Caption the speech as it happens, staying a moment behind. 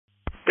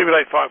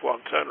Speedbird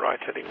 851, turn right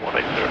heading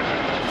 180.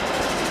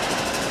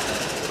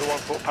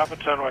 Order 14 Papa,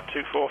 turn right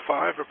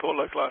 245, report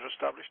localizer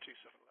established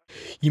 27.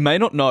 You may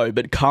not know,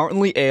 but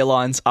currently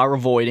airlines are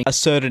avoiding a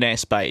certain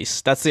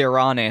airspace. That's the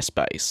Iran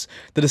airspace.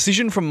 The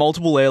decision from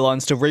multiple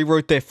airlines to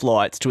reroute their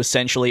flights to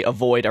essentially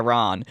avoid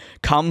Iran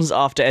comes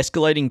after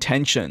escalating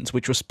tensions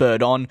which were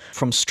spurred on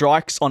from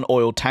strikes on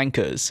oil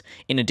tankers.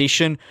 In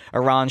addition,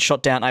 Iran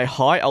shot down a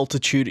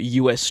high-altitude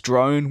US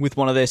drone with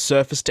one of their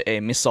surface-to-air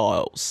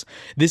missiles.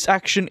 This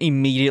action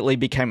immediately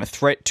became a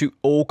threat to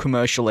all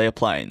commercial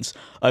airplanes,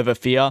 over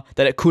fear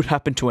that it could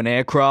happen to an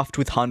aircraft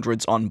with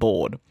hundreds on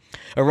board.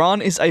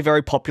 Iran is a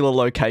very popular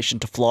location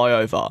to fly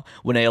over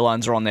when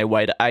airlines are on their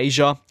way to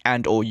Asia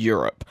and or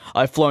Europe.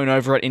 I've flown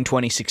over it in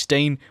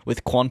 2016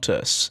 with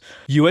Qantas.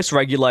 US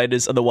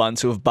regulators are the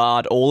ones who have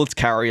barred all its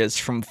carriers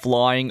from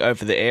flying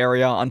over the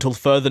area until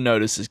further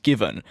notice is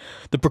given.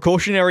 The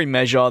precautionary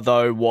measure,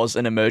 though, was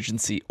an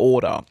emergency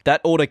order.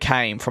 That order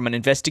came from an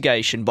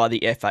investigation by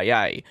the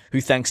FAA, who,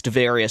 thanks to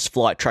various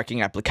flight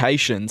tracking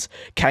applications,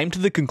 came to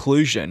the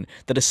conclusion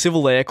that a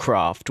civil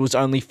aircraft was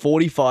only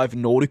 45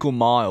 nautical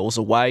miles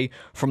away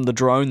from the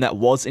drone that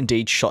was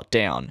indeed shot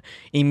down.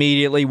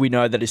 Immediately, we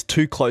know that is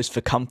too close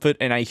for comfort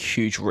and a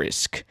huge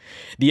risk.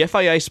 The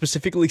FAA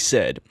specifically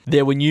said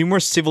there were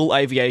numerous civil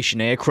aviation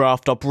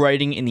aircraft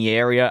operating in the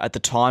area at the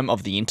time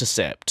of the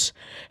intercept.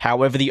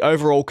 However, the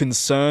overall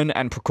concern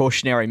and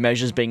precautionary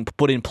measures being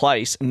put in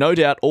place no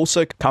doubt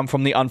also come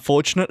from the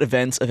unfortunate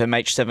events of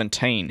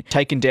MH17,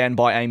 taken down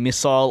by a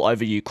missile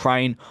over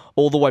Ukraine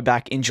all the way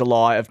back in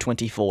July of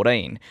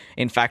 2014.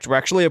 In fact, we're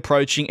actually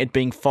approaching it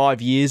being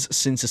 5 years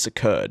since this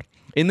occurred.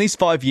 In these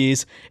 5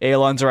 years,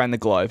 airlines around the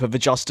globe have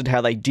adjusted how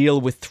they deal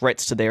with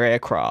threats to their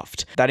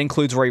aircraft. That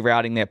includes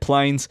rerouting their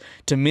planes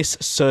to miss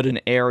certain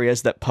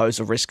areas that pose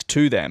a risk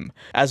to them.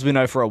 As we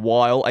know, for a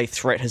while, a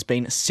threat has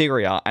been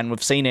Syria, and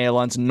we've seen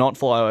airlines not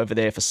fly over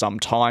there for some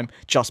time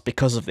just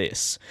because of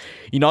this.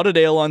 United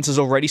Airlines has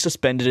already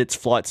suspended its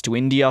flights to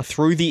India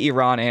through the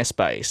Iran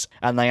airspace,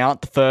 and they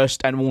aren't the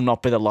first and will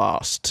not be the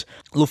last.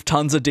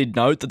 Lufthansa did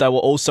note that they were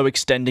also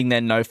extending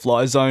their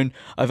no-fly zone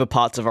over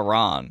parts of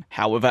Iran.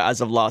 However,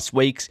 as of last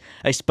week,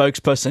 a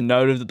spokesperson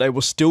noted that they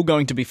were still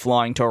going to be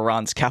flying to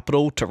Iran's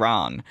capital,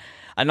 Tehran.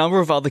 A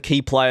number of other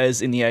key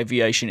players in the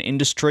aviation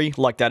industry,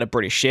 like that of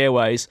British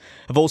Airways,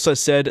 have also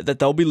said that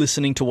they'll be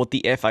listening to what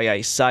the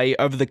FAA say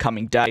over the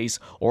coming days,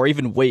 or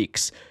even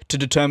weeks, to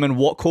determine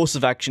what course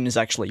of action is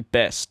actually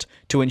best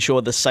to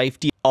ensure the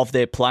safety of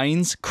their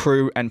planes,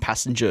 crew and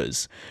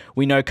passengers.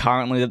 We know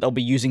currently that they'll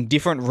be using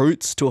different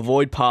routes to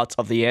avoid parts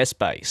of the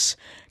airspace.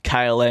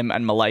 KLM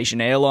and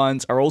Malaysian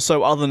Airlines are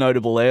also other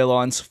notable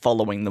airlines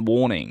following the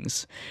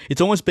warnings.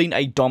 It's almost been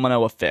a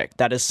domino effect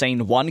that has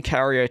seen one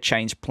carrier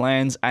change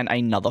plans and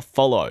another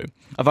follow.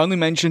 I've only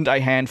mentioned a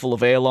handful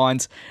of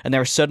airlines, and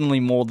there are certainly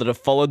more that have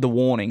followed the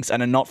warnings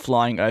and are not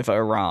flying over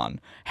Iran.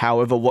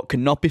 However, what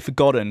cannot be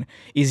forgotten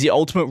is the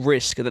ultimate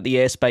risk that the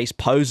airspace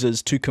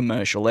poses to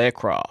commercial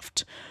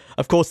aircraft.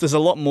 Of course, there's a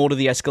lot more to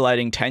the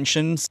escalating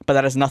tensions, but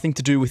that has nothing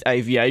to do with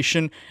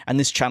aviation, and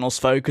this channel's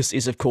focus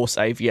is, of course,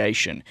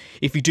 aviation.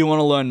 If you do want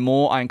to learn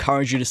more, I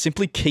encourage you to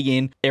simply key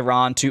in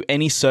Iran to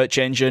any search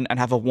engine and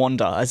have a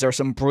wander, as there are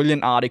some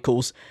brilliant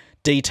articles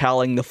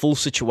detailing the full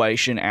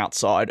situation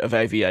outside of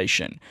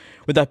aviation.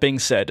 With that being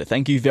said,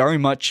 thank you very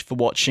much for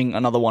watching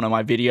another one of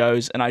my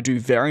videos, and I do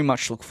very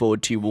much look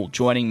forward to you all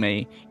joining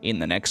me in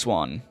the next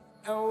one.